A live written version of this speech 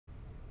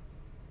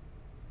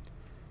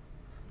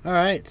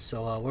Alright,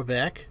 so we're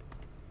back.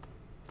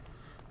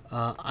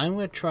 I'm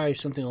going to try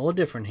something a little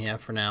different here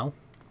for now.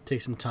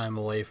 Take some time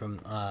away from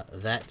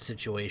that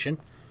situation.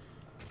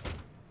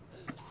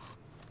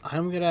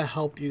 I'm going to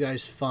help you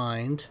guys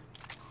find...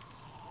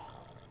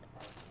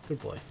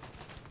 Good boy.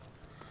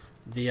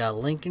 The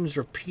Lincoln's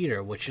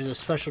Repeater, which is a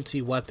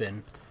specialty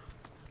weapon.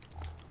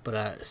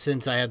 But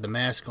since I had the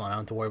mask on, I don't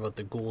have to worry about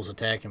the ghouls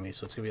attacking me.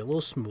 So it's going to be a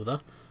little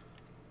smoother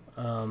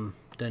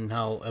than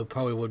how it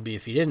probably would be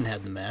if you didn't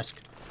have the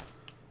mask.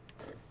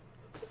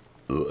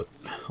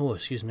 Oh,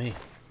 excuse me.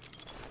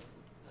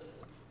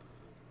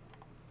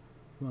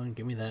 Come on,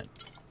 give me that.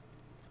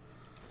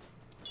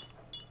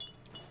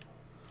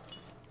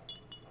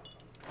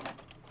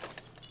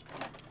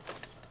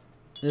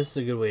 This is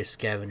a good way to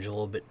scavenge a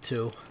little bit,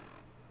 too.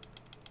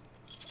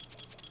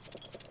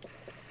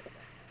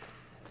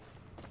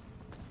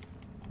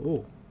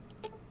 Ooh.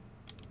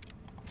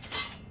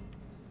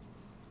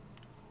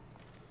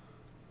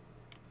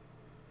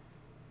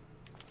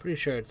 Pretty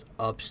sure it's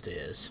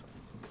upstairs.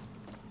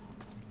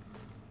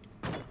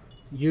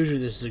 Usually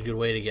this is a good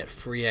way to get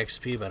free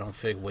XP, but I don't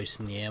feel like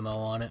wasting the ammo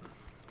on it.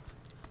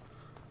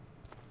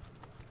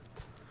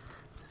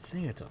 I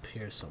think it's up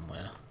here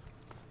somewhere.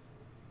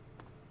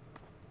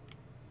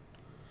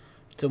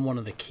 It's in one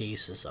of the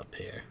cases up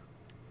here.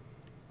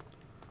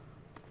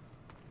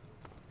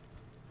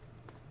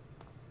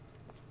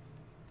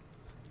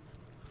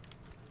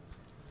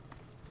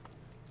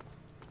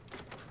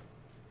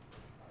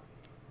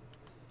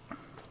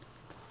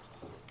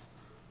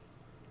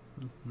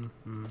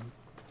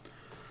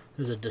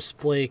 There's a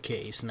display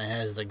case and it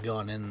has the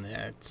gun in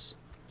there. It's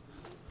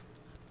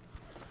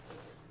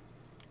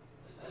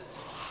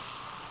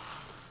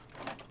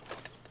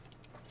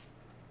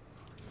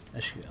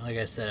actually, like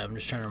I said, I'm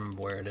just trying to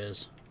remember where it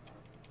is.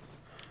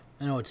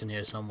 I know it's in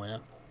here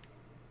somewhere.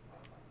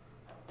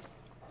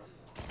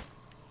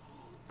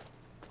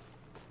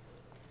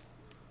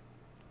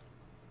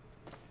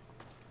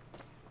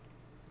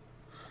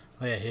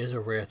 Oh yeah, here's a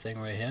rare thing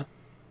right here.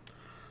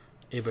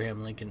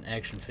 Abraham Lincoln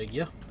action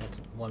figure.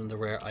 That's one of the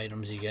rare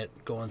items you get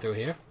going through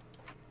here.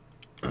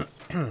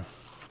 I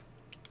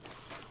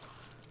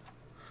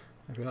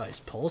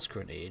realized pulse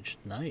grenade.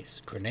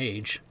 Nice.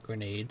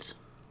 Grenades.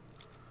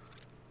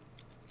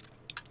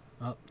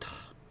 Oh,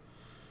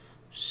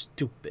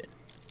 stupid.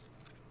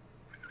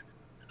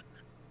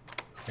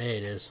 There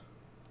it is.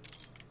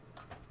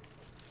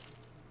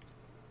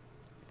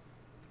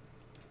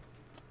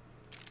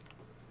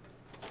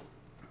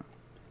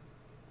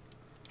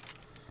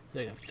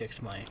 I can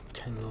fix my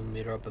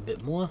 10mm up a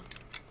bit more.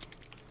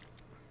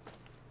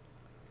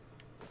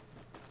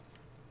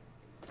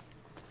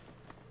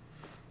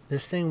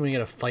 This thing, when you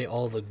gotta fight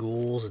all the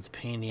ghouls, it's a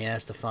pain in the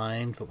ass to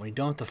find. But when you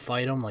don't have to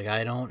fight them like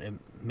I don't, it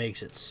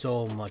makes it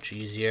so much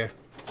easier.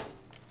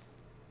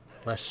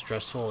 Less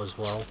stressful as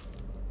well.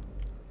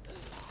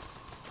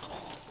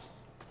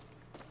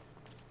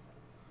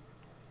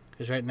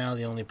 Because right now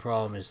the only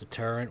problem is the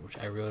turret, which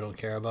I really don't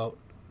care about.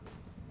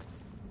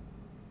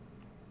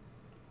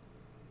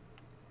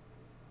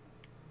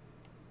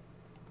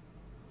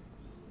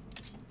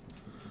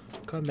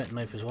 Combat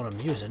knife is what I'm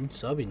using,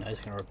 so that'll be nice.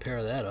 I can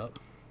repair that up.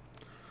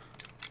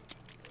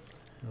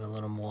 Have a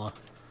little more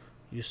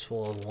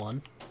useful of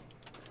one.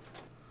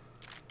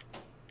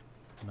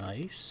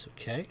 Nice,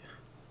 okay.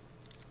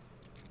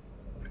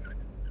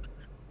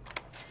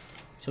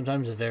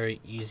 Sometimes a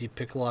very easy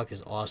pick lock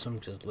is awesome,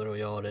 because it's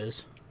literally all it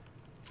is.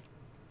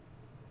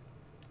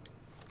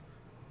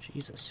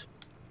 Jesus.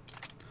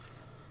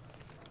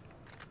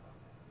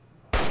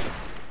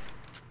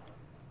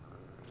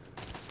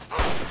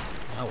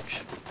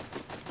 Ouch.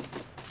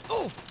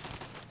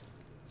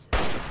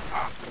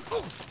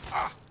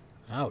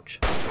 Ouch.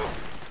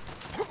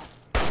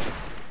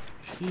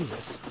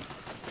 Jesus.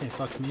 They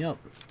fucked me up.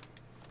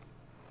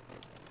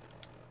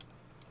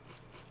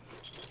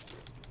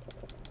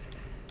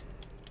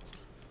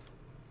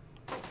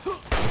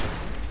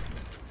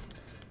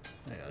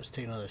 Let's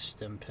take another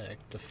stim pack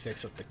to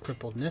fix up the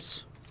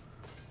crippledness.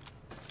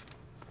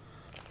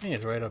 I think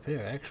it's right up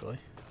here, actually.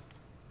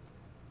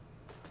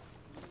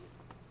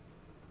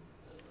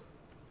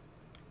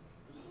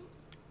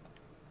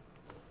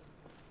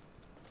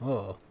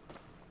 Oh.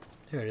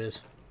 There it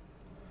is.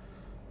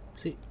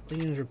 See,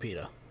 Lincoln's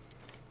Repeater.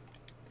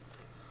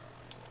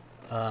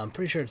 I'm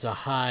pretty sure it's a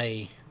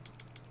high...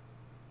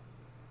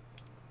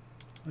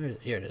 Where is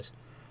it? Here it is.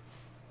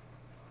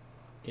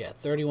 Yeah,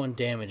 31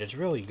 damage. It's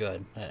really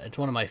good. It's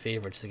one of my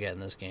favorites to get in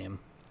this game.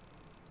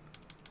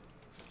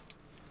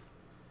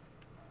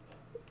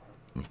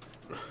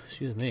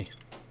 Excuse me.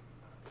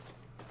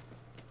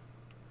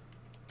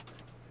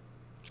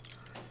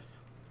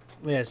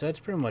 Yeah, so that's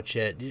pretty much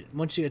it.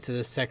 Once you get to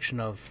this section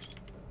of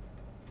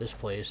this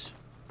place,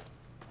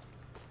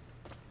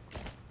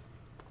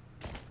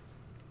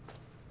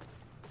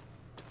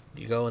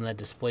 you go in that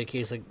display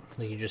case like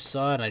you just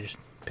saw, and I just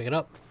pick it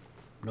up.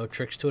 No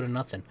tricks to it or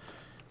nothing.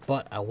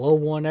 But I will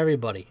warn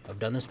everybody, I've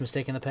done this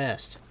mistake in the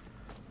past.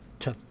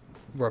 To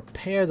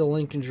repair the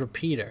Lincoln's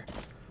Repeater,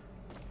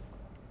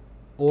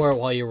 or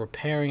while you're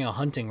repairing a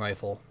hunting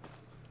rifle,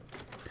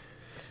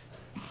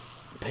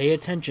 pay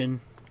attention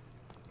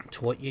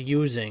to what you're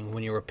using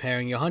when you're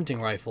repairing your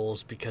hunting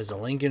rifles, because the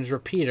Lincoln's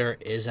repeater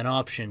is an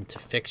option to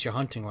fix your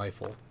hunting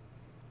rifle.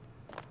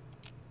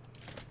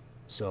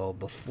 So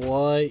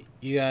before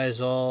you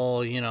guys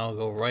all, you know,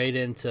 go right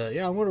into,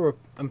 yeah,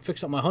 I'm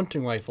fixing up my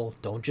hunting rifle,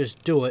 don't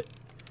just do it.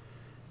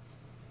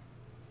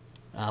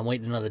 I'm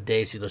waiting another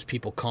day to see those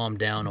people calm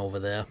down over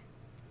there.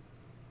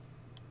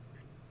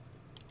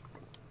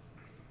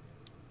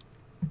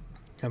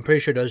 I'm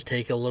pretty sure it does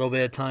take a little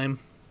bit of time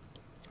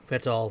if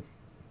that's all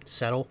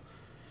settle.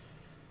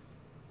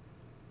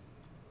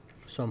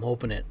 So I'm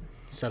hoping it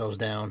settles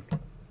down.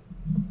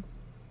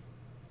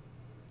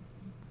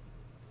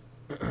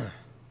 But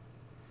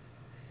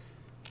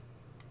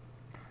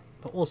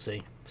we'll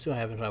see. See what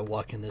happens when I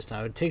walk in this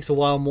time. If it takes a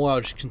while more,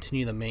 I'll just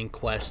continue the main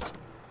quest.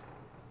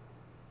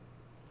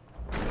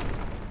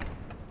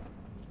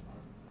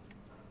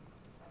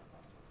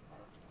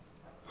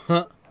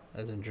 Huh.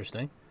 That's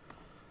interesting.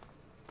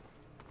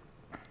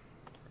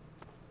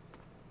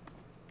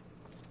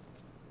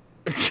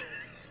 Don't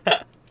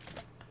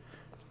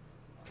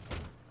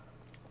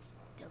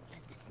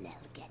let the smell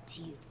get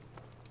to you.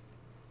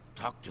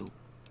 Talk to.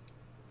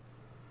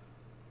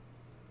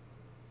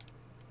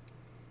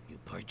 You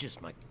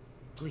purchased my...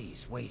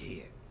 Please, wait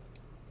here.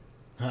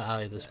 I'll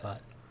leave the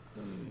spot.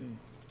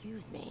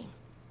 Excuse me.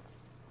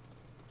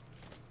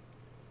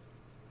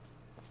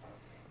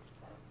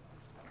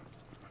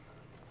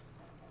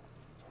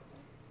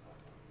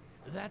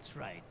 That's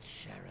right,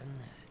 Charon.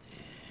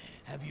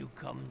 Have you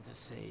come to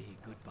say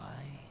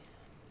goodbye?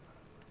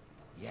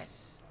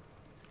 Yes.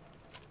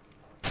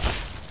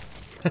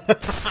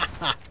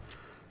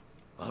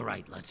 All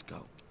right, let's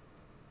go.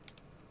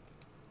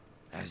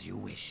 As you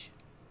wish.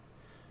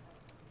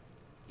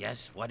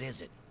 Yes, what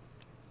is it?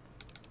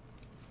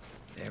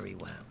 Very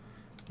well.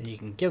 And you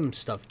can give him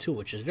stuff too,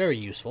 which is very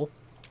useful.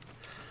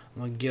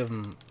 I'm gonna give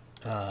him,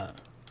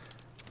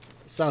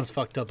 sounds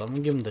fucked up. I'm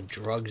gonna give him the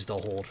drugs to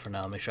hold for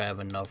now. Make sure I have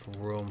enough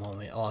room,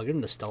 homie. Oh, I'll give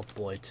him the stealth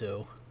boy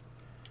too.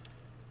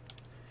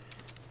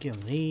 Give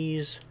him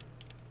these.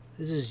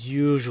 This is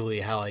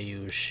usually how I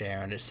use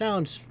Charon. It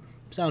sounds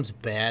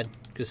bad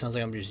because it sounds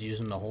like I'm just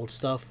using the hold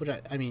stuff, which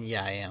I mean,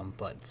 yeah, I am,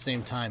 but at the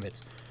same time,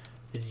 it's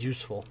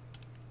useful.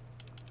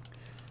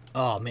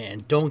 Oh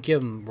man, don't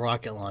give him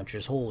rocket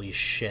launchers. Holy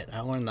shit,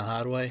 I learned the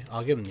hard way.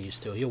 I'll give him these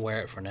two. He'll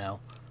wear it for now.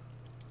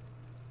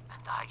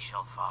 And I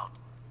shall fall.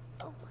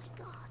 Oh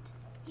my god.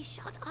 He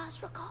shot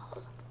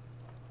Azrakal.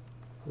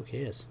 Who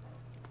cares?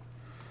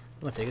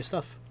 I'm gonna take his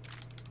stuff.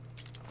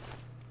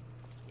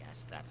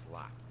 Yes, that's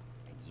locked.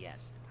 And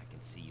yes, I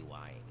can see you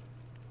eyeing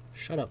it.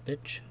 Shut up,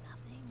 bitch.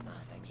 Nothing but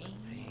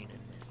pain in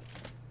this.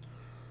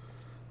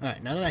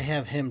 Alright, now that I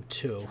have him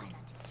too. Try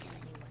not to kill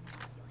anyone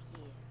while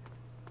you're here.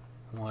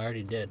 Well, I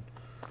already did.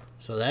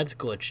 So that's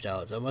glitched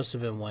out. That must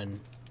have been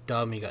when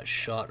Dummy got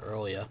shot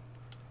earlier.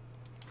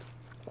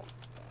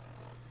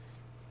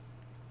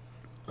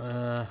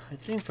 I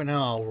think for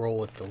now I'll roll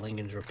with the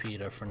Lincoln's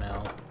repeater for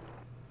now.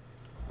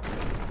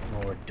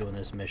 While we're doing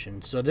this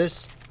mission. So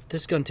this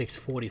gun takes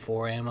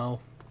 44 ammo.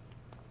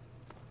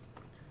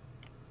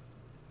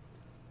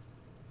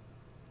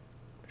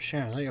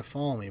 Sharon, I thought you're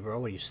following me, bro.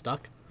 What, are you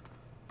stuck?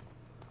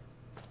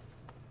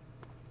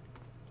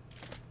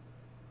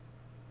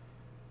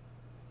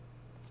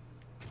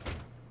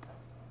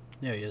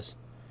 There he is.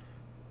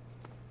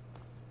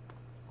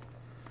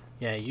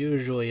 Yeah,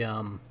 usually,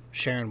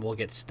 Charon will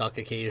get stuck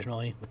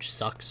occasionally, which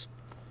sucks.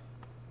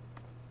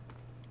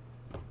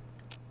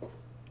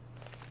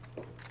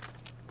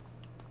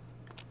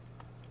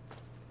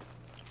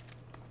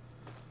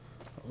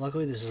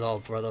 Luckily, this is all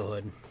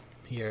Brotherhood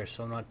here,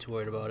 so I'm not too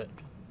worried about it.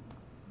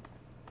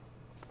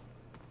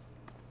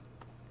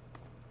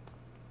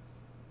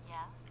 Yes?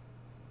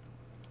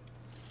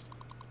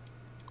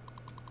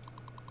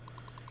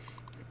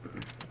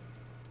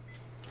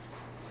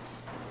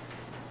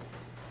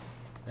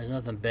 There's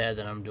nothing bad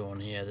that I'm doing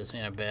here. This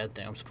ain't a bad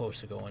thing. I'm supposed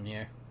to go in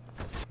here.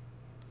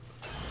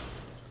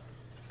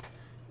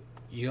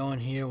 You go in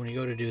here, when you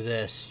go to do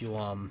this, you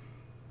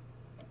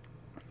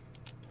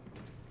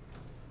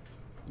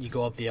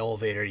go up the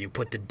elevator, you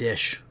put the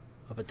dish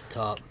up at the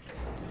top.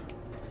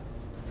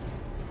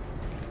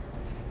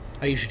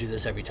 I usually do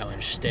this every time I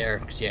just stare,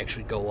 because you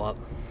actually go up.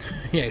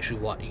 you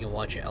can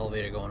watch your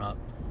elevator going up.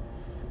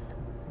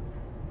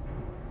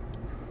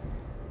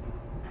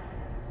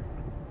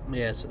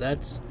 Yeah, so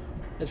that's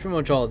pretty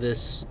much all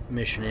this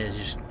mission is.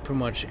 You just pretty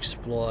much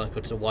explore,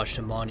 go to the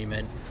Washington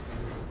Monument.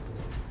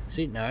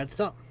 See, now at the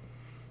top.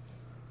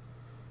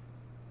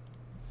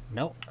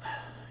 Nope.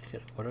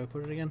 Where do I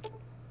put it again?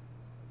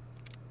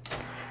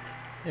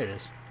 There it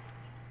is.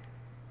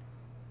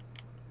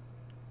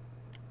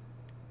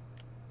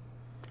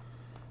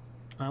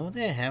 One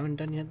thing I haven't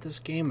done yet this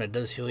game, but it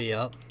does heal you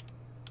up.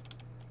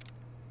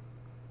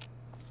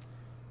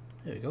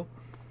 There we go.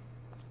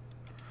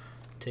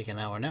 Take an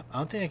hour nap. I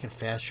don't think I can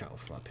fast travel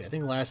from up here. I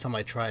think last time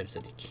I tried it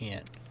said you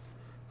can't.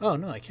 Oh,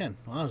 no, I can.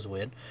 Well, that was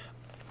weird.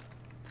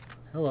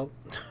 Hello.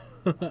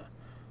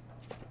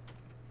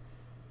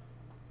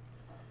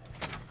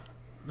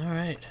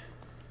 Alright.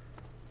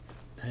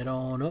 Head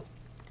on up.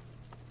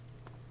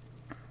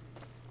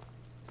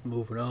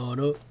 Moving on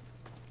up.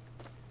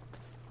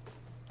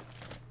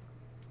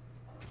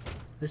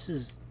 This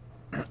is...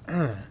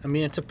 I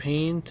mean, it's a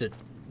pain to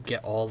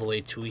get all the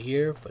way to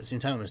here, but at the same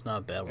time, it's not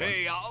a bad one.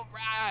 Hey, all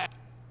right.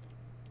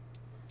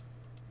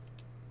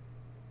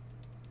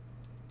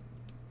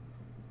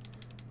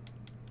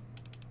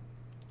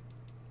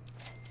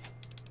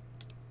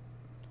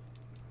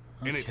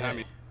 Anytime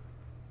you...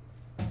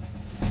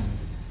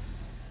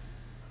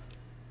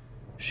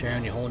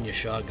 Charon, you're holding your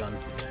shotgun.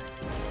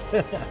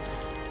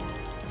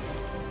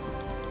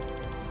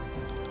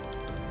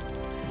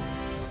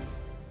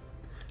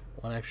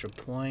 One extra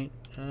point.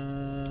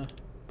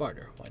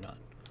 Barter. Why not?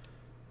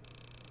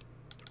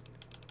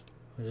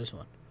 What's this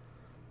one?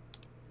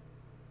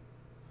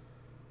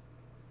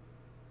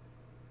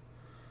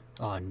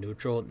 Oh,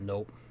 neutral?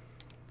 Nope.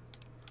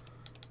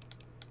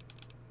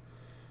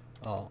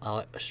 Oh,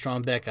 a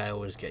strong back I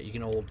always get. You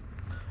can hold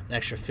an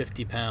extra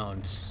 50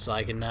 pounds. So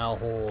I can now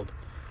hold...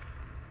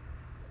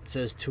 It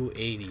says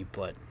 280,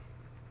 but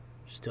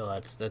still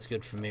that's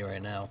good for me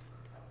right now.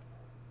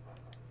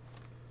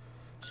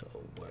 So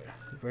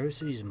where is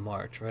these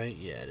March, right?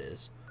 Yeah, it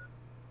is.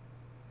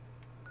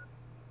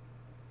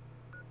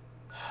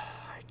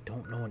 I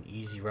don't know an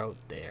easy route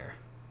there.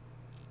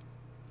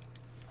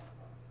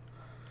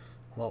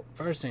 Well,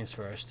 first things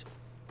first.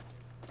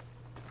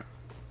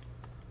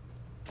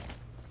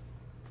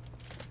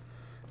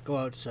 Go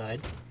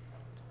outside.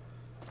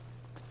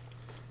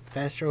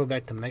 Fast travel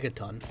back to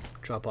Megaton.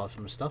 Drop off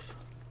some stuff.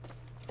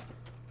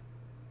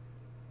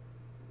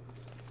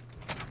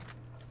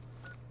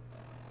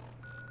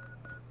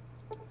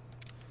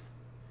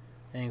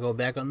 And go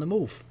back on the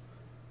move.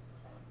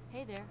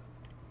 Hey there.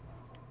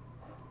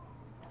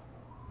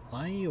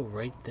 Why are you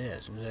right there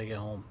as soon as I get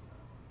home?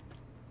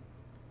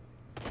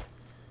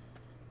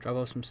 Drop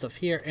off some stuff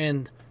here,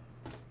 and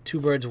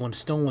two birds, one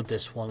stone with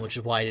this one, which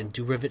is why I didn't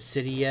do Rivet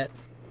City yet.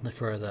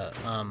 For the,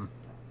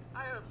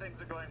 I hope things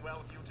are going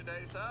well with you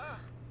today, sir.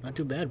 Not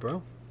too bad,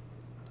 bro.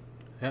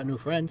 I got new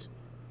friends.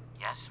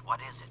 Yes, what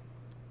is it?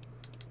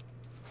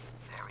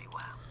 Very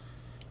well.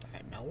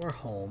 Alright, now we're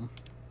home.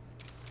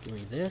 Give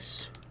me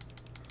this.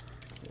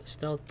 The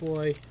stealth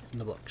boy, and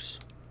the books.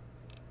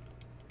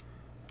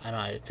 I know,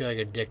 I feel like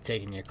a dick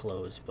taking your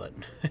clothes, but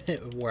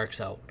it works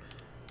out.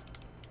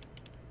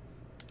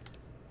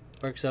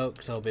 Works out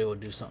because I'll be able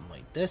to do something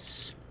like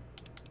this.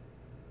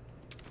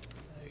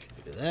 I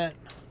can do that.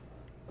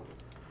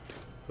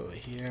 Go over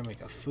here,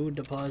 make a food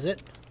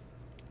deposit.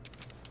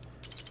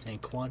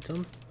 And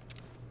quantum.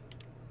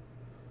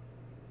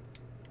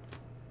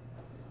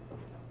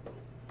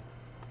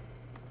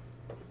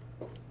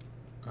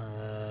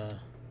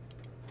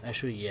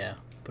 Actually, yeah,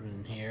 put it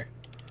in here.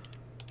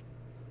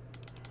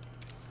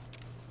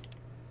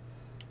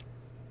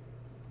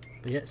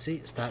 But yeah,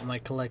 see, start my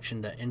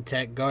collection, the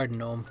intact garden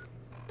gnome.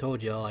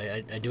 Told y'all,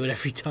 I do it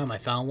every time I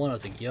found one. I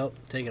was like, yup,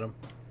 taking them.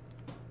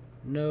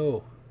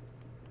 No.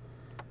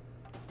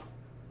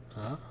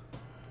 Huh?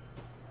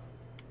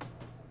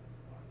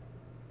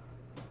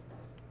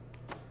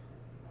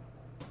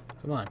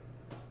 Come on.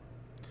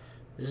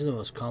 This is the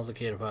most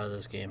complicated part of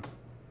this game.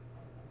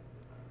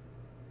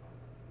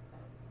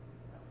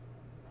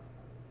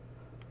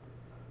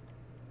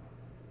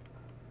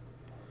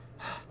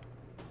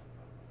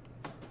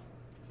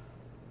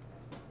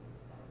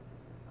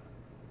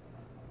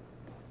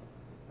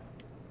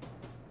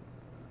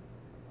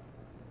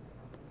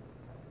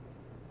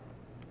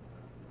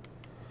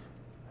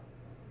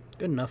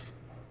 Good enough.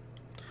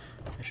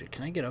 Actually,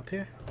 can I get up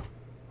here?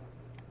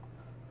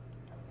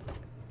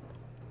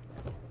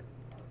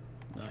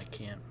 No, I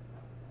can't.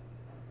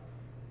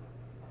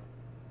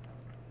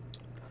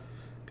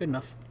 Good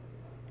enough.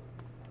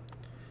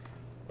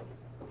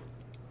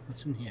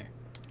 What's in here?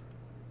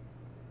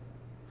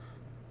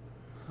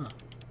 Huh.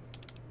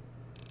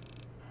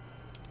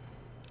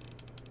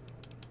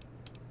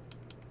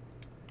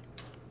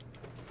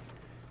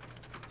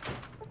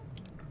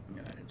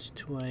 Alright, it's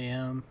 2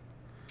 a.m.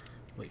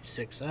 Wait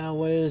 6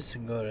 hours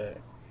and go to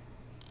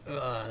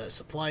the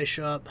supply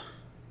shop.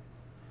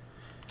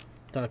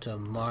 Talk to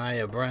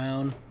Mariah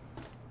Brown.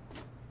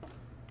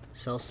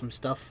 Sell some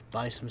stuff,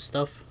 buy some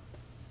stuff.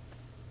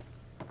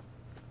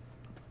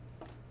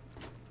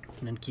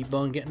 And then keep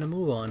on getting a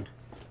move on.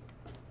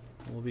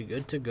 We'll be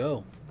good to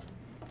go.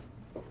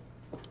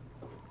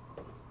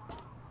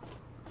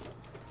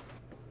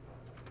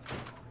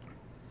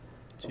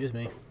 Excuse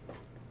me.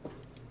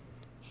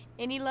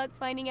 Any luck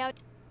finding out?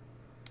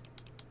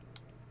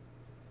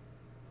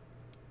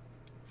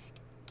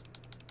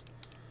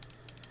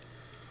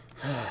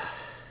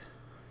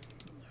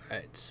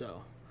 Alright,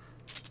 so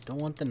don't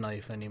want the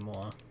knife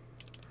anymore.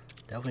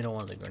 Definitely don't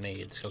want the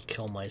grenades. Go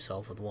kill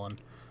myself with one.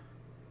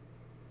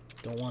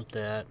 Don't want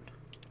that.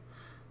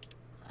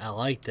 I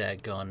like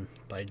that gun,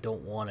 but I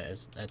don't want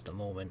it at the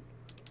moment.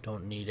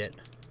 Don't need it.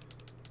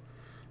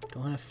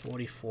 Don't have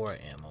 44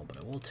 ammo,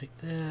 but I will take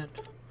that.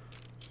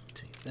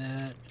 Take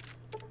that.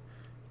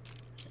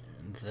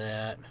 And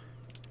that.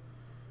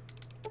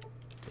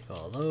 Take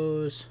all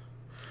those.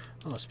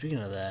 Oh, speaking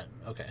of that,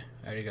 okay,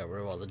 I already got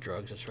rid of all the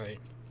drugs, that's right.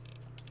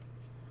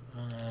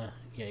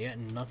 Yeah, you got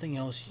nothing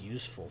else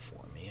useful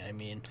for me. I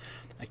mean,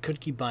 I could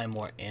keep buying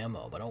more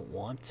ammo, but I don't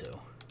want to.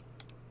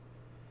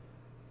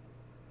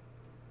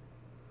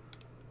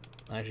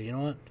 Actually, you know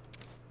what?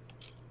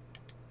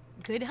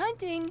 Good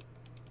hunting.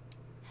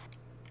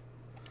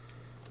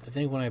 I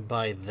think when I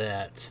buy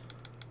that...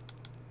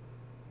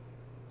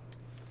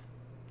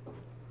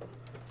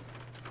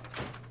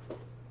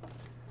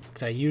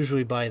 I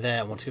usually buy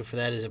that. What's good for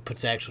that is it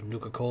puts the actual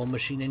Nuka-Cola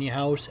machine in your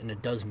house, and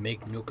it does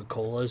make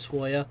Nuka-Colas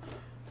for you.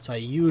 So I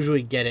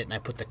usually get it, and I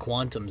put the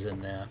Quantums in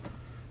there.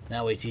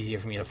 That way it's easier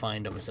for me to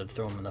find them instead of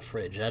throwing them in the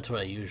fridge. That's what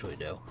I usually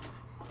do.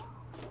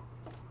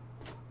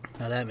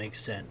 Now that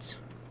makes sense.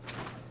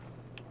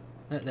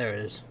 There it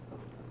is.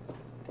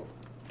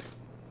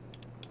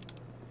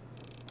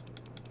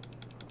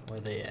 Where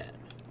are they at?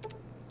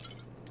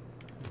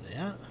 Where are they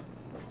at?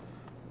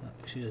 Oh,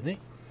 excuse me.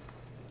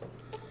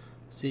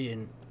 See,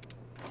 and...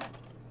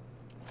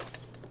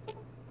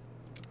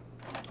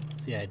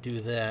 yeah, I do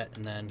that,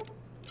 and then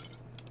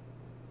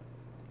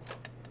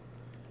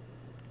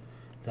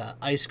the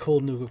ice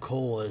cold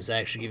Nuka-Cola is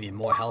actually give you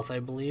more health, I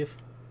believe.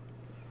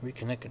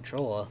 Reconnect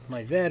controller.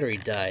 My battery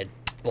died.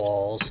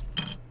 Balls.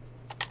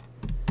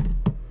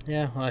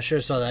 Yeah, well, I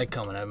sure saw that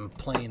coming. I've been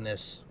playing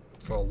this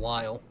for a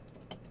while.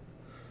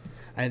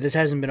 This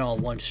hasn't been all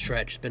one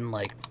stretch. It's been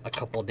like a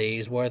couple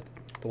days worth,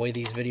 the way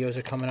these videos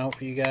are coming out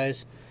for you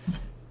guys.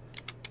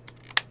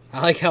 I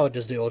like how it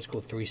does the old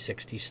school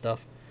 360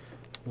 stuff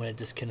when it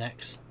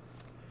disconnects.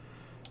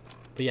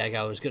 But yeah,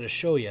 I was going to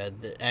show you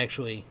that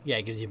actually, yeah,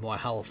 it gives you more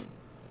health.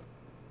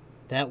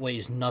 That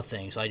weighs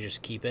nothing, so I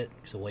just keep it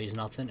because it weighs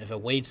nothing. If it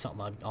weighed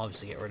something, I'd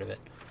obviously get rid of it.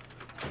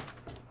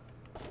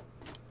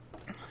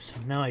 So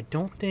now I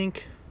don't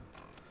think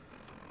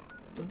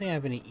I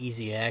have any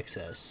easy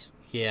access.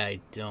 Yeah, I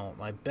don't.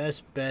 My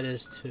best bet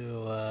is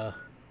to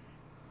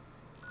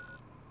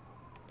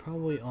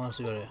probably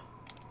honestly go to...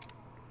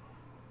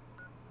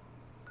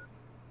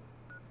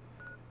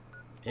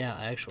 yeah,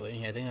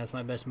 actually, I think that's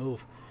my best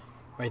move.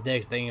 Right there,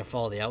 because they can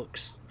follow the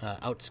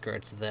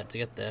outskirts of that to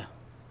get there.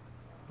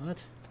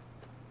 What?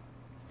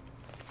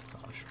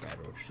 Oh, Shred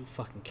Roach, who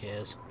fucking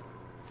cares?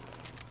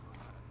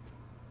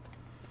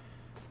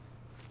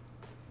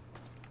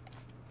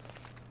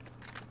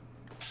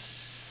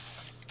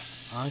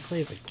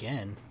 Enclave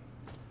again?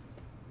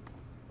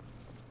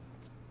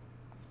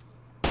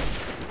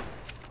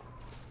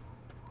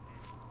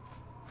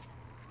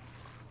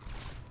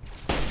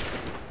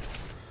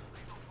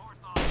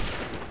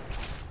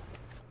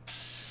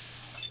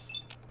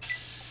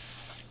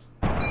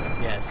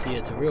 Yeah, see,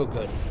 it's a real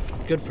good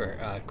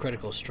for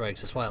critical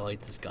strikes. That's why I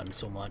like this gun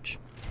so much.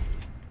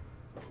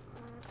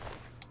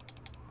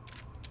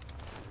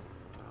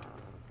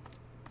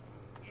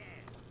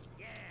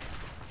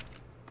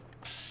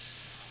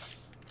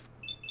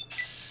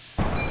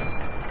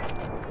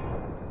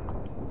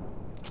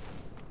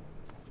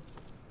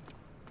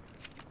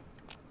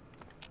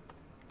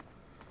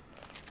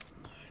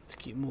 Let's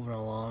keep moving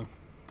along.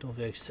 Don't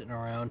feel like sitting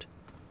around.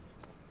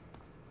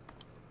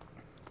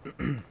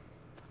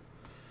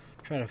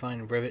 Trying to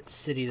find Rivet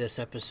City this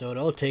episode.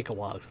 It'll take a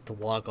while. I have to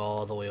walk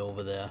all the way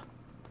over there.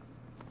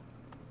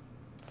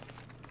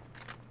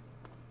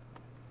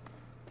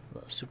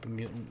 Little super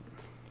mutant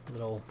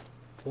little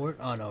fort.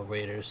 Oh no,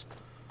 raiders.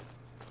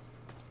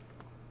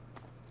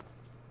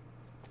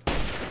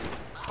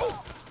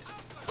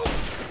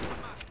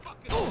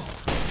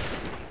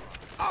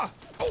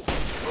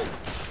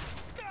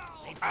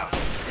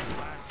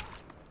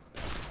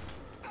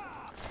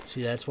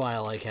 See, that's why I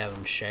like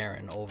having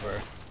Charon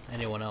over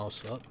anyone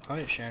else. Oh,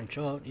 alright, Charon,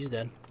 chill out. He's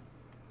dead.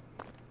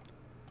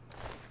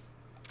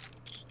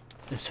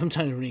 And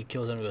sometimes when he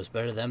kills them, it goes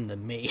better them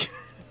than me.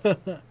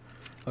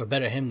 Or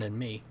better him than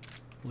me.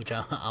 Which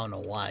I don't know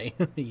why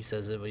he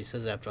says it, but he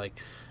says it after like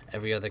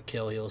every other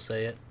kill he'll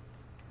say it.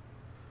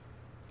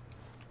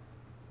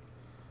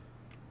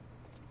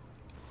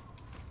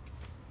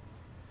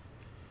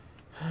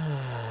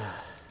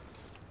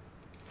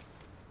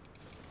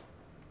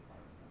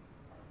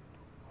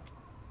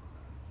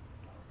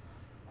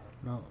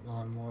 No,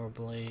 lawnmower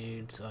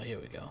blades. Oh, here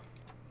we go.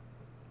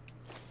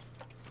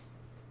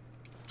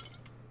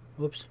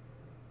 Whoops.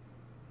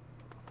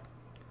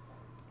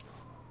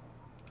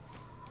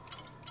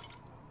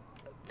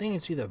 I think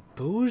it's either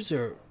booze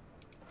or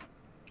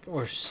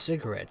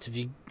cigarettes. If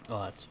you...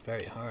 oh, that's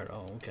very hard.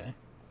 Oh, okay.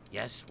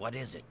 Yes, what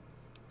is it?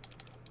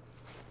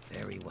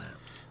 Very well.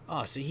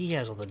 Oh, see, he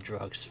has all the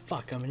drugs.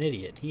 Fuck, I'm an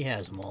idiot. He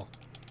has them all.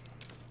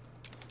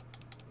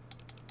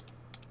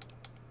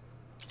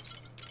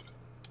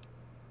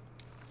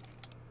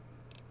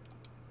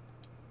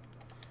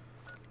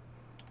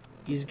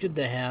 He's good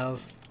to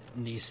have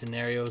in these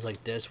scenarios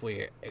like this where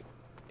you're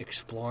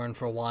exploring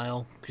for a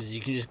while, because you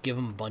can just give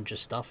him a bunch of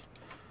stuff.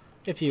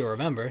 If you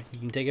remember, you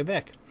can take it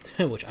back,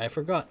 which I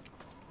forgot.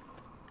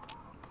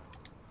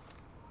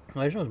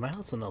 Well, I just noticed my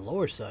house on the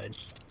lower side.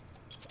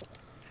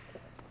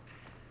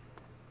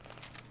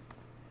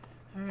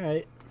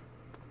 Alright.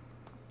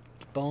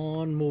 Keep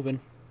on moving.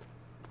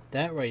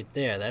 That right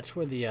there, that's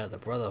where the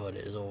Brotherhood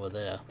is over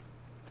there.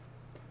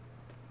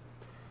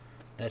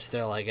 That's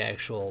their like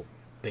actual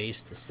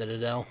base, the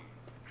Citadel.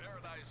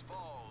 Paradise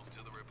Falls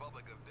to the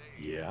Republic of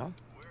Dave. Yeah?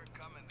 We're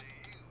coming to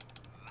you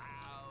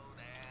loud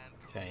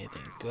and Got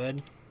anything good?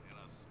 in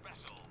a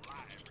special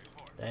live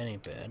report. That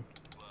ain't bad.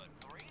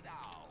 But 3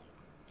 Dog,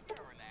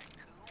 during that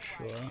cool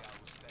Sure. radio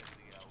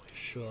studio in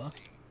Sure. DC.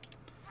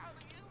 How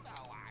do you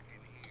know I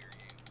can hear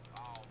you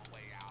all the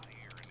way out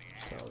here in the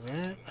So ass that.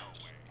 nowhere?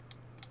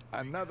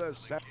 Another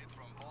set. Kids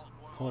from Vault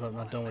Hold up,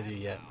 not done with you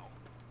yet.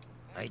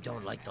 I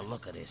don't like the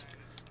look of this.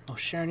 Oh,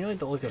 Sharon, you like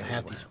to look at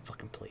half these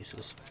fucking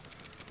places.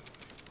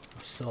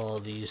 I saw all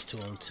these to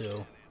him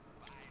too.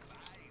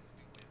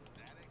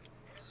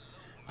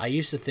 I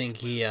used to think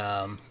he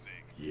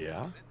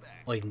Yeah?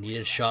 like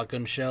needed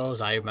shotgun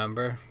shells. I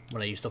remember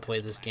when I used to play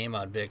this game,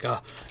 I'd be like,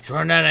 "Oh, he's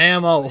running out of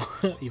ammo,"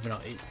 even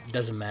though it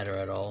doesn't matter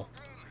at all.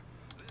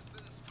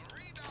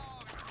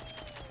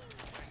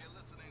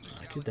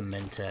 I keep the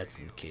mentats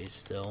in case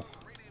still.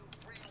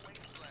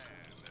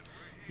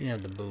 You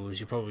have the booze.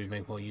 You probably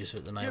make more use of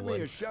it than I Give me a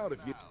would. shout if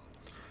you.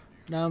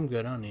 No, I'm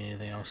good. I don't need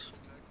anything else.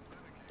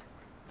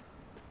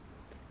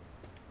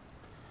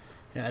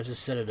 Yeah, it's a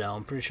Citadel.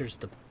 I'm pretty sure it's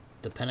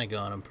the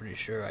Pentagon. I'm pretty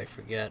sure. I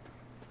forget.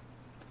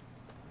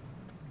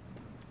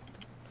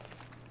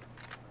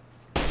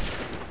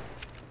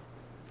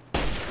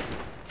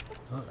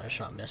 Oh, that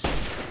shot missed.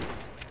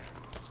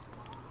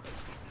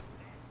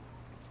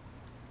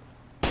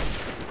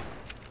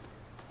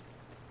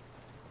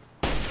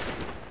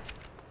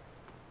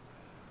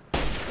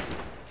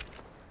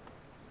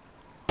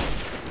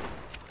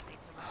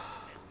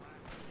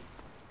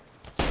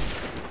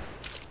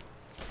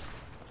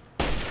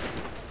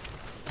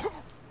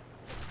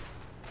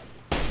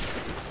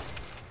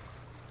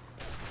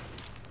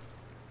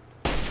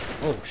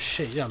 Oh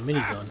shit, you got a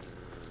minigun.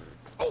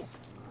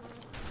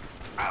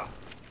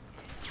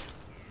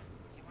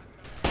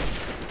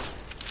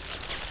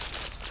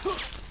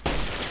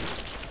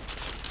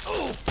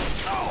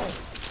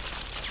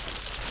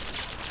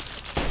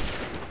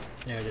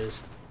 There it is.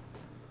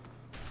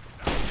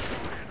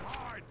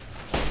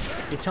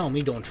 You're telling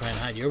me don't try and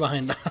hide. You're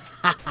behind the...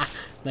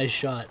 Nice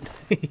shot.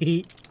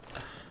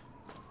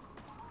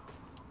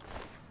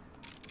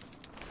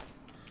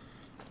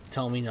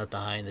 Tell me not to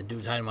hide. The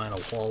dude's hiding behind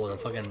a wall with a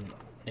fucking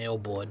nail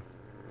board.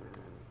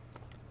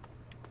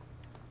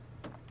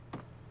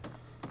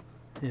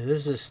 Yeah,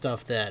 this is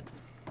stuff that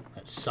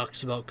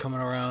sucks about coming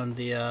around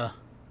the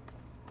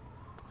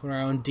coming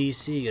around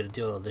DC. You gotta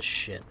deal with all this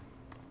shit.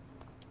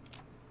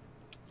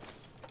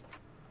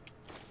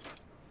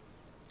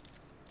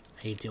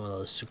 I hate dealing with all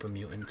the super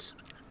mutants.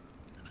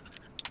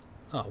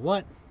 Oh,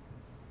 what?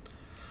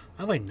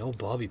 I have like no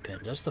bobby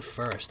pins. That's the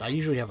first. I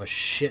usually have a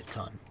shit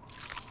ton.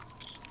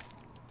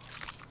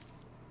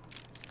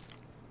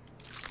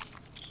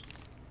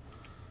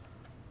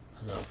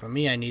 So for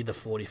me, I need the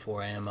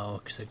 44 ammo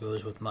because it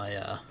goes with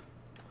my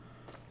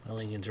my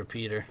Lincoln's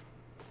repeater.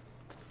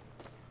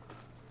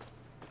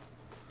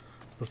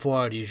 Before,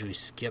 I'd usually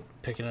skip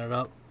picking it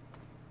up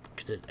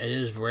because it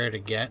is rare to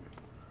get.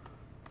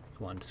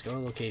 Come on, discover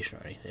location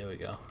already. There we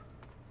go.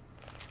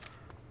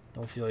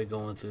 Don't feel like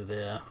going through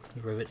there.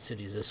 Rivet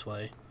City's this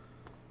way.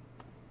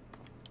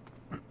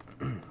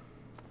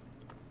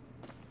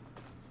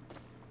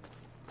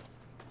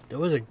 There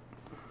was a...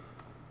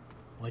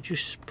 Why'd you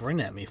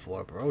sprint at me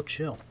for, bro?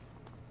 Chill.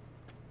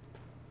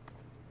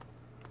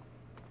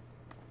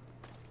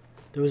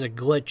 There was a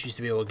glitch. Used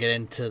to be able to get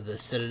into the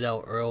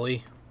Citadel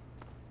early.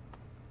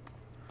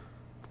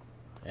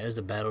 There's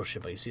the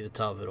battleship. I can see the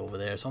top of it over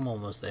there. So I'm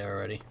almost there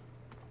already.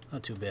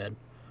 Not too bad.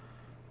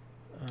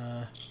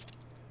 There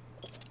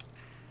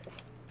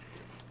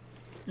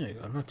you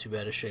go. Not too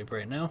bad of shape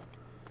right now.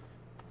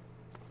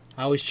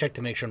 I always check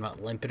to make sure I'm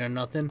not limping or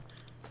nothing.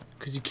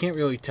 Because you can't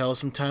really tell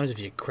sometimes if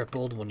you're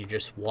crippled when you're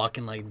just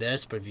walking like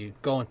this. But if you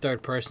go in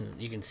third person,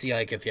 you can see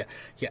like if your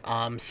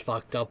arm's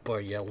fucked up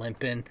or you're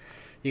limping.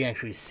 You can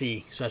actually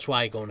see. So that's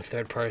why I go into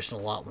third person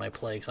a lot when I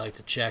play. Because I like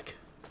to check.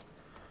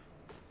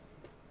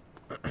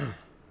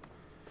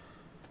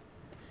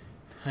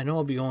 I know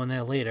I'll be going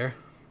there later.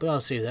 But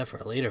I'll save that for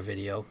a later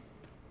video.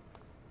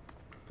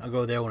 I'll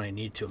go there when I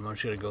need to. I'm not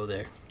just going to go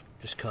there.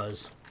 Just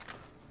cause.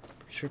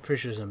 Sure,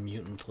 pretty sure there's a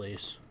mutant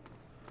place.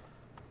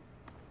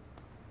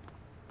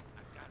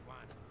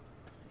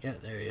 Yeah,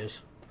 there he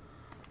is.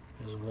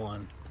 There's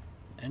one.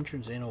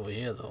 Entrance ain't over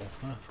here, though.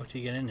 How the fuck do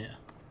you get in here?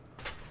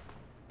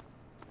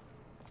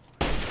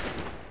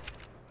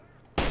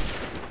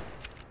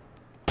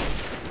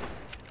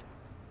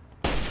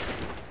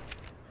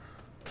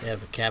 They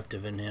have a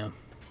captive in here.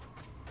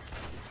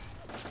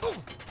 Oh,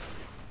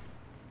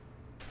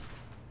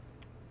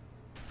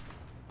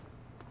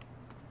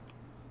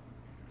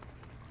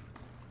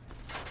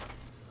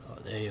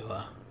 there you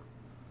are.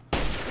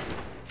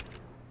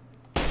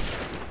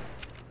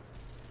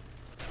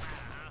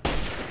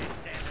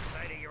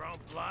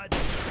 Blood.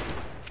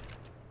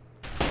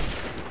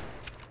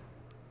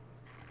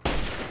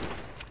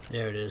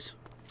 There it is.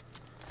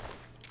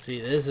 See,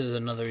 this is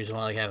another reason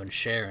why I like having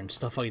Charon.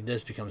 Stuff like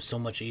this becomes so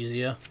much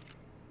easier.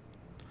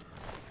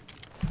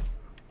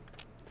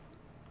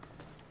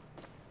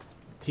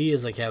 He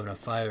is like having a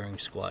firing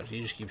squad.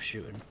 He just keeps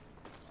shooting.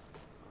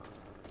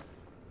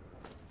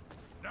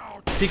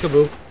 No.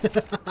 Peekaboo.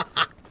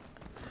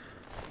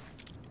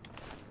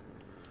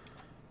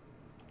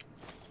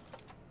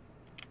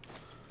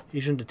 He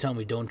shouldn't have tell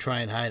me don't try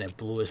and hide it.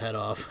 Blew his head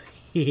off.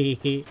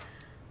 Ha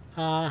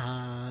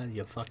ha,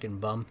 you fucking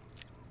bum.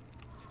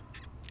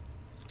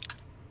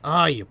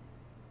 Ah, you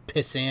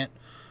pissant.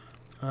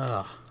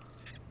 Ugh.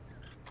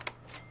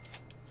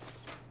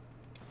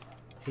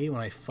 Hate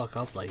when I fuck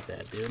up like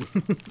that, dude.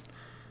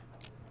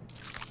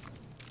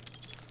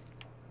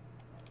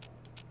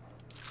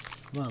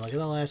 Come on, look at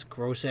the last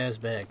gross ass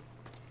bag.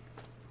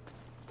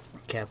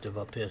 Captive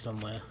up here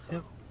somewhere.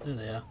 Yep, there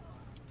they are.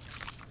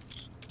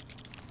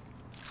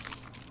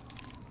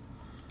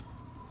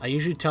 I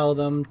usually tell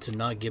them to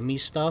not give me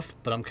stuff,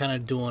 but I'm kind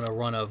of doing a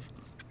run of...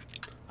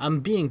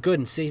 I'm being good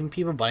and saving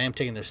people, but I am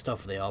taking their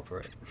stuff where they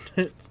operate.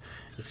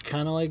 It's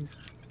kind of like...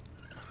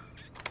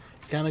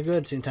 It's kind of good,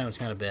 at the same time it's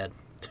kind of bad.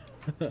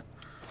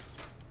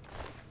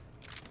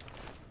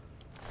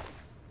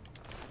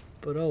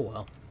 But oh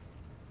well.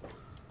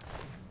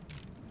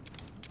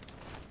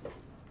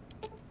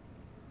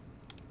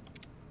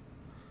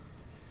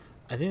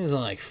 I think there's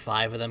only like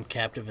 5 of them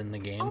captive in the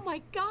game. Oh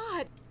my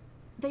god!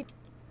 They...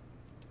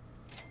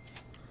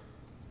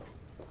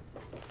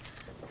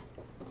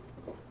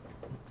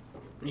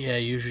 Yeah,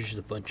 usually just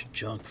a bunch of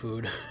junk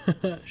food.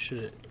 Should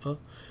it? Oh,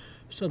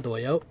 it's not the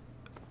way out.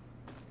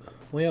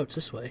 Way out's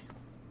this way.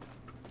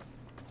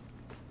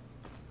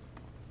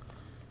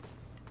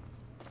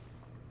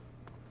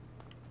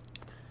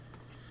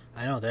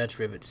 I know that's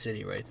Rivet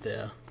City right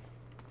there.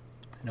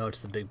 I know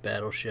it's the big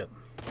battleship.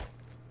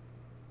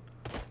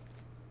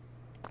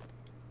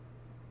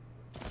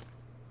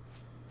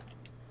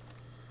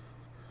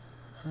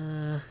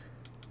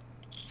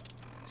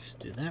 Just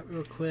do that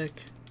real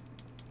quick.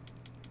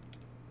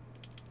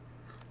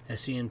 I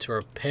see, and to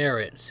repair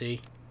it,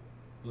 see?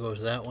 It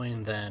goes that way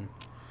and then...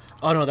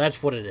 Oh no,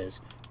 that's what it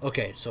is.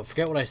 Okay, so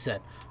forget what I said.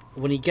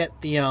 When you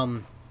get the,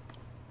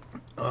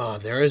 oh,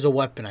 there is a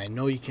weapon. I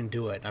know you can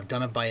do it. I've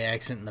done it by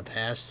accident in the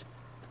past.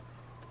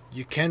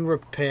 You can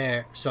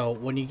repair... So,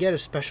 when you get a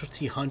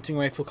specialty hunting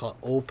rifle called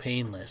Old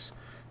Painless,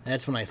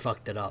 that's when I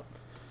fucked it up.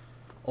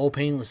 Old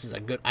Painless is a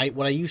good...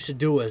 What I used to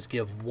do is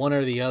give one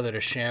or the other to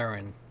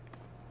Charon,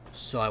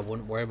 so I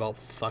wouldn't worry about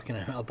fucking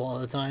it up all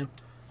the time.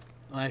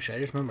 Oh, actually,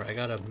 I just remember I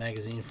got a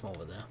magazine from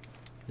over there.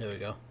 There we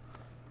go.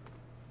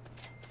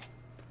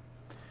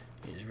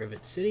 Here's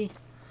Rivet City.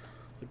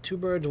 With 2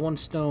 birds, 1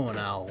 stone.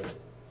 I'll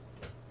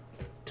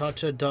talk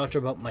to the doctor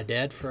about my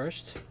dad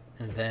first,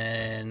 and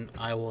then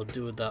I will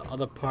do the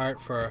other part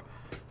for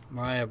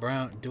Mariah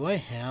Brown. Do I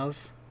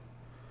have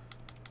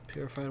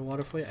purified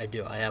water for you? I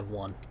do. I have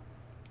 1.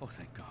 Oh,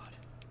 thank God.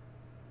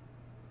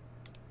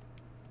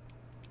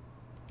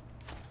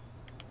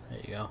 There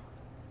you go.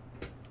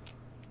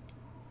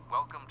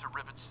 Welcome to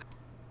Rivet City.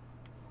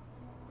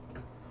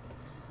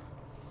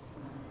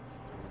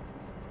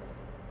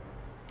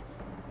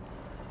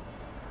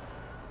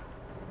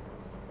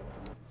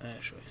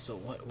 Actually, so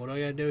what do I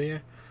gotta do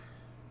here?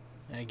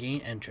 I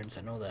gain entrance.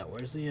 I know that.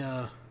 Where's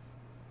the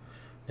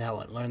that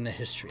one? Learn the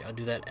history. I'll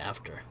do that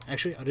after.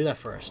 Actually, I'll do that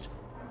first.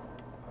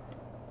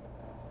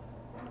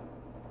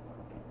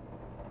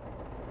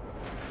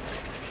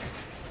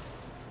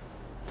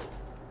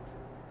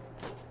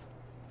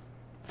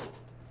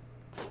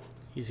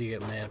 He's gonna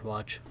get mad.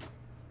 Watch.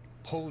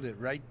 Hold it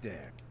right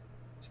there.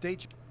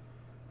 State.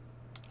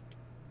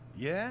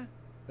 Yeah?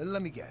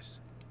 Let me guess.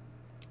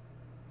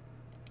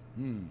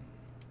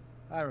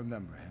 I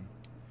remember him.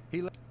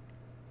 He left.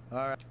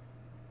 All right.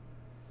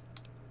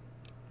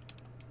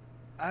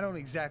 I don't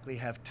exactly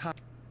have time.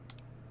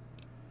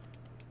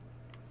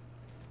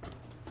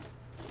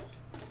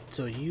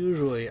 So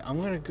usually,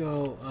 I'm gonna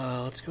go.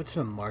 Let's go to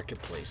the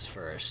marketplace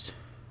first.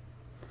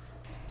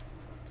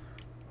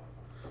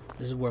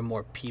 This is where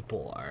more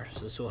people are,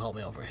 so this will help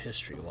me over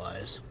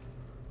history-wise.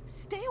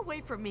 Stay away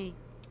from me!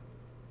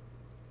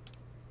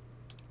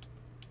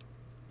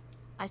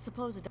 I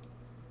suppose it...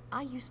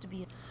 I used to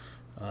be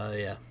a...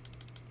 Yeah.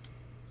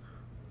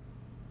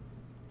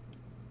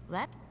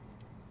 That...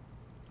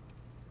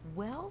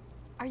 Well,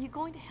 are you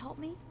going to help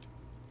me?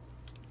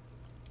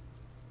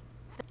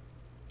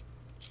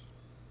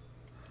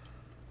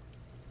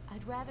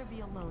 I'd rather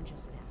be alone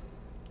just now.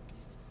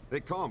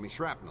 They call me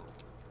Shrapnel.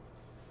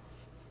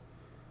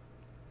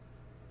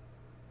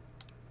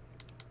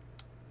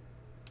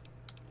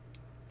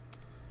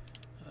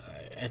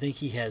 I think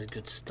he has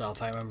good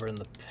stuff. I remember in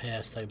the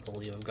past, I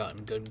believe I've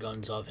gotten good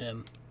guns off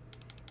him.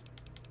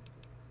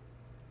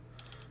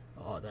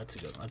 Oh, that's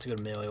a good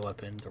melee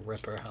weapon. The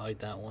Ripper, I like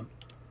that one.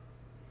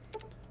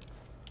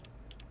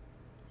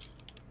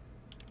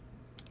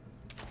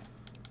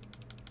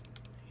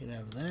 You can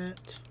have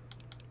that.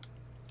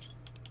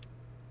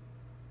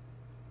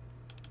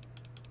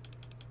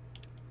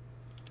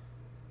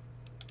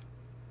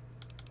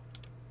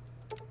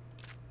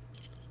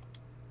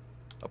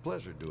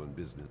 Pleasure doing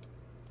business.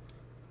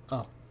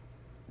 Oh.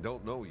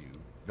 Don't know you,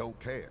 don't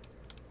care.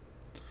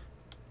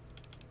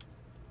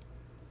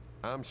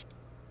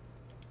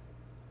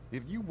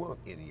 If you want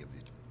any of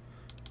it.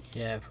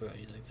 Yeah, I forgot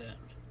he's like that.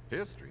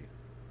 History?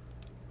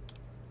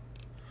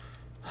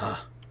 Huh.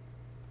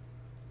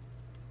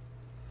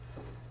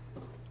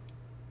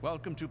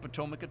 Welcome to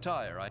Potomac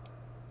Attire.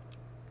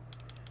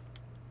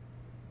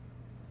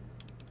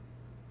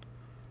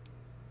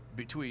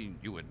 Between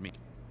you and me,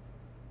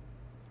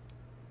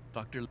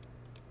 Dr.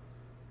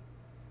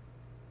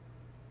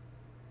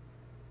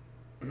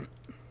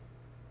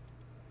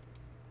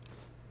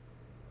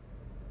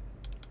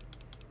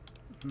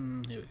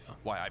 Here we go.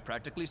 Why, I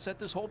practically set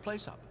this whole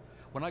place up.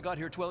 When I got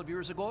here 12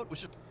 years ago, it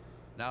was just...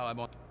 Now I'm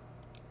on...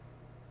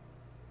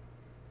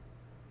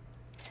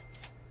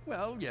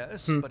 Well,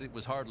 yes, but it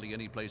was hardly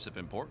any place of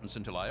importance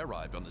until I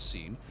arrived on the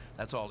scene.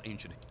 That's all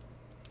ancient.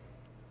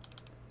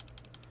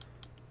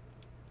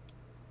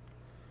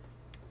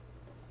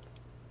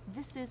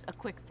 This is a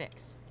quick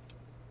fix.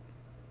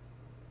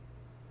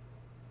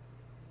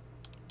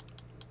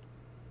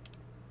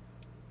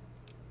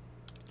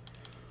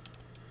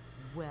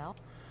 Well...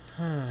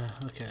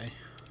 Okay.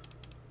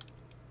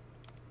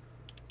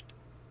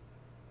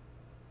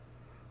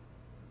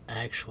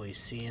 Actually,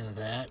 seeing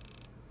that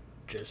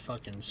just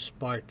fucking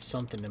sparked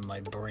something in my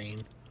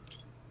brain.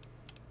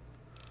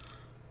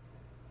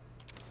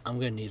 I'm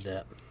gonna need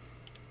that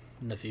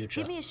in the future.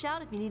 Give me a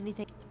shout if you need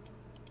anything.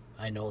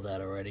 I know that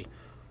already.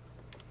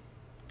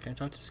 Can I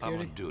talk to I'm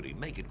security? on duty.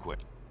 Make it quick.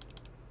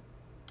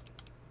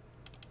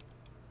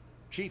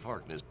 Chief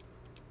Harkness.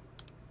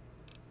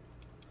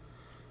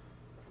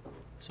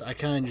 So I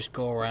kind of just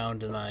go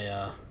around and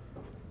I,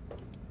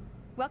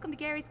 Welcome to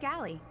Gary's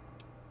Galley.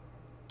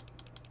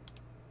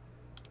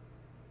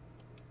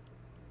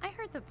 I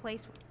heard the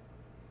place...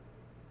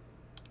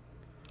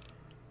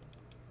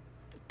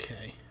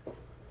 Okay.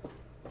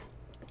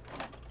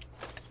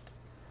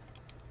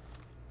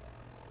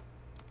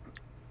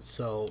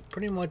 So,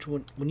 pretty much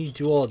when you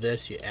do all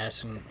this, you're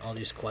asking all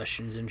these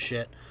questions and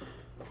shit.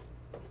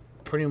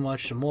 Pretty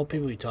much, the more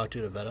people you talk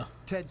to, the better.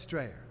 Ted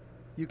Strayer.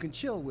 You can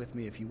chill with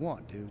me if you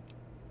want, dude.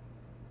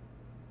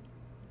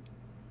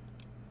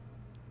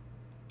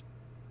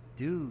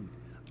 Dude.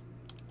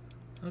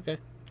 Okay.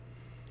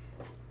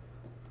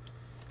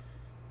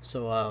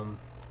 So,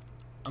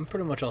 I'm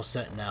pretty much all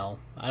set now.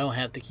 I don't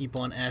have to keep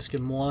on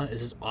asking more.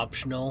 This is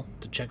optional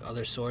to check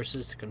other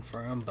sources to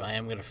confirm, but I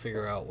am gonna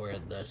figure out where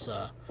this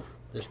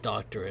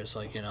doctor is,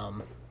 so I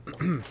can,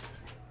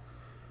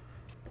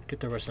 get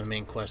the rest of the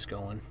main quest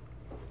going.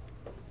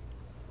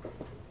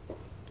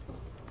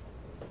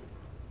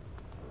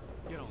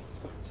 You don't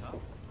look so tough.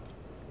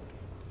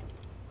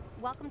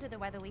 Welcome to the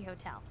Weatherly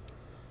Hotel.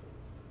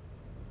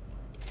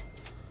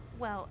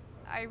 Well,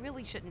 I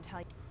really shouldn't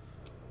tell you.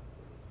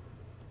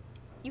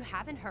 You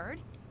haven't heard?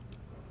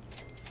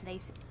 They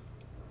say...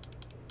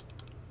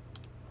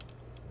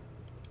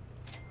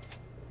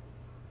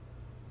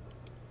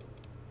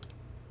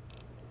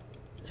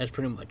 That's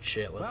pretty much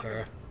it with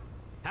her.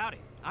 Howdy,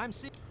 I'm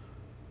C.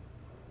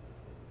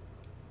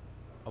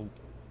 Oh.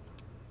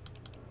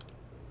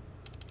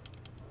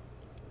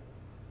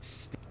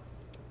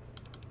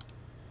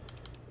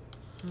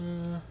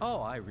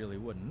 Oh, I really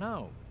wouldn't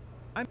know.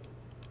 I'm...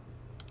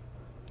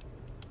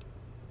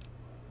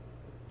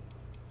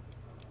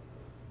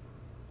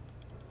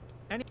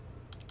 Any...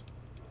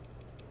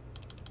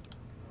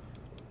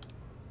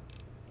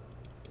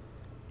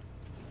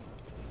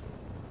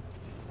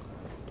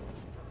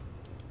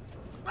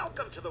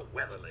 Welcome to the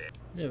Weatherly.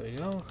 There we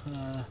go.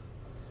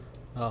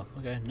 Oh,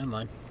 okay, never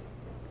mind.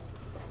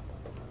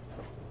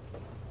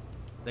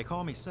 They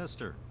call me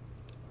sister.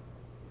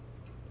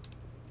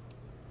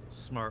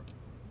 Smart.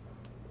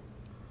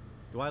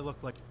 Do I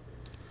look like...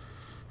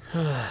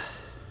 No,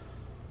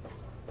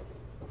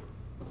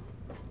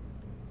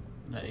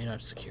 you're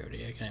not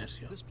security. I can ask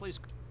you. This place...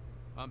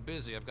 I'm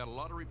busy. I've got a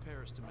lot of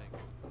repairs to make.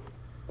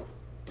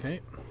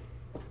 Okay.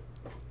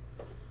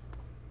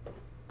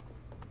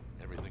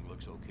 Everything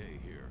looks okay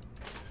here.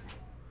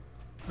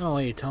 Oh,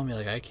 you tell me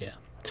like I care.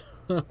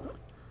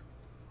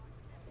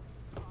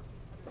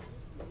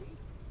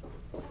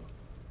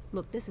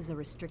 Look, this is a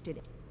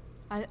restricted...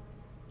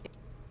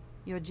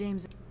 You're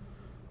James...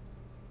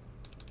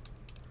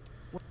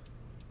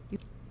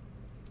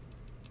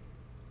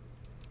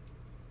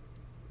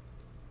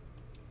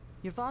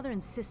 Your father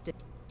insisted...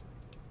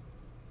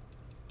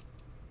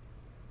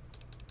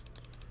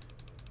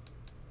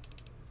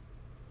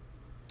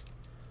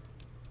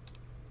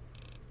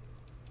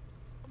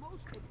 The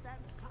most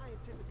advanced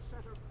scientific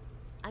center.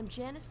 I'm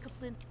Janice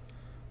Kaplan...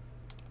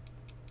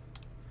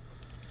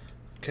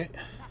 Okay.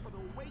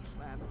 Capital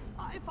wasteland.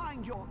 I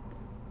find your...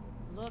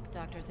 Look,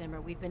 Dr. Zimmer,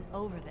 we've been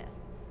over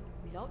this.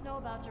 We don't know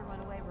about your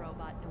runaway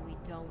robot, and we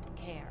don't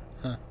care.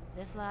 Huh.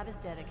 This lab is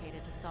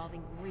dedicated to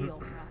solving real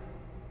problems.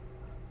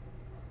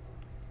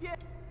 Yeah.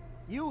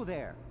 You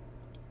there.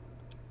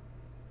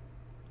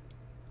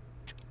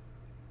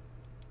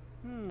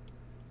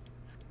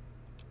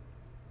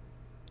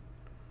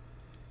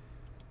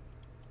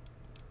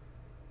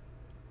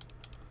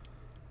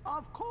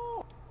 Of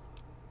course.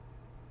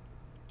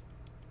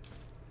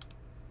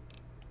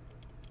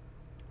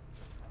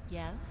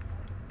 Yes?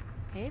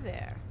 Hey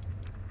there.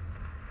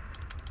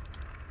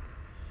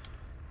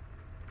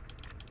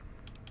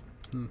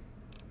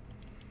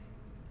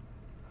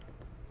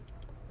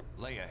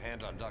 Lay a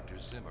hand on Dr.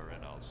 Zimmer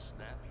and I'll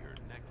snap your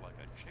neck like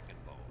a chicken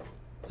bone.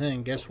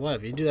 And guess what?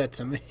 If you do that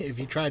to me, if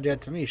you try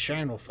that to me,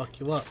 Charon will fuck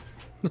you up.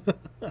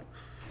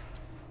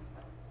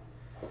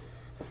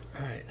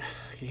 Alright.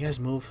 Can you guys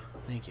move?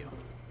 Thank you.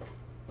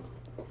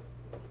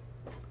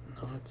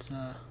 No, let's, is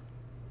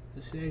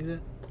this the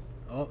exit?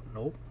 Oh,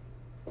 nope.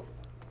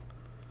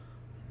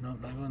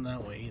 Nope, not going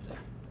that way either.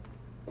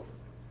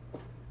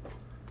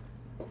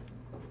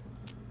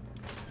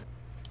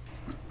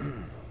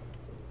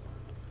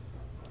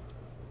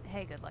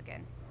 Hey, good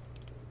looking.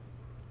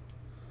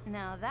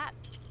 Now that...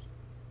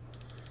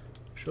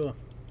 Sure.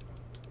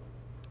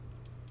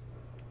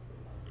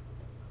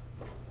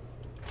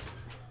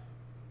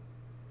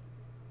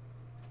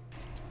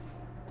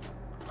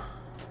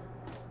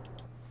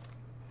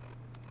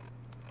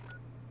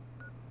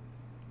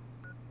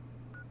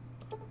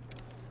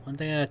 One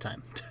thing at a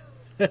time.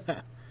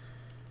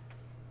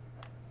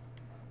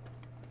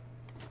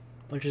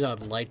 Much as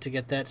I'd like to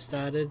get that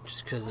started,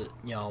 just because it,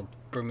 you know,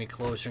 bring me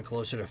closer and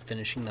closer to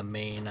finishing the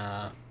main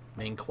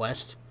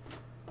quest.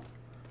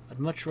 I'd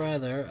much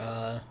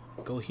rather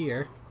go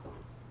here.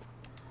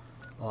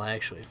 Oh,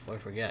 actually, before I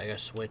forget, I gotta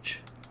switch.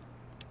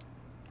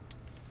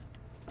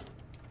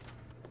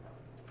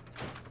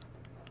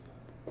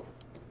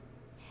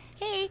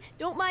 Hey,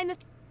 don't mind this.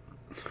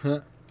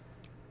 Okay.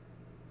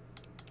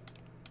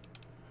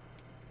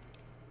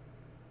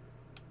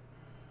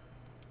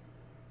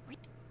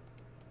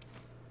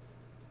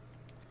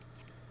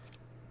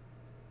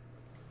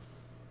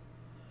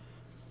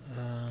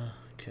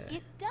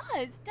 It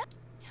does.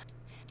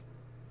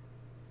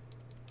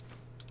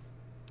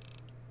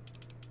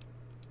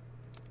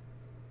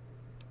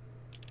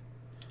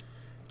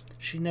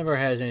 She never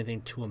has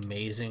anything too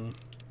amazing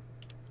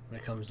when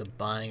it comes to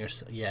buying or...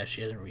 Yeah,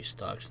 she hasn't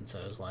restocked since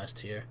I was last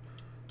here.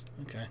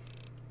 Okay.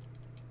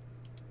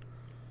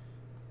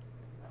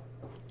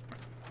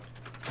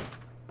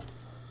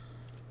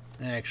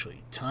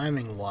 Actually,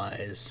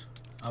 timing-wise,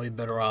 I'll be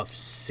better off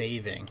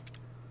saving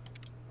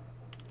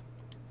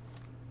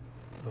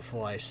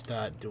before I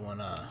start doing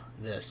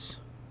this.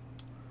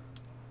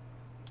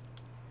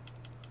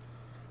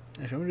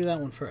 Actually, I'm gonna do that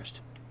one first.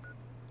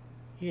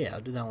 Yeah,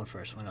 I'll do that one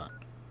first. Why not?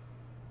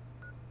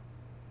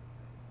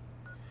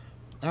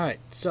 Alright,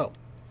 so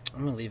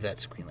I'm gonna leave that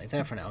screen like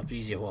that for now. It'll be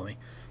easier for me.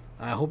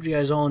 I hope you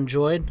guys all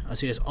enjoyed. I'll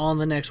see you guys all in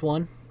the next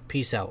one.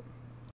 Peace out.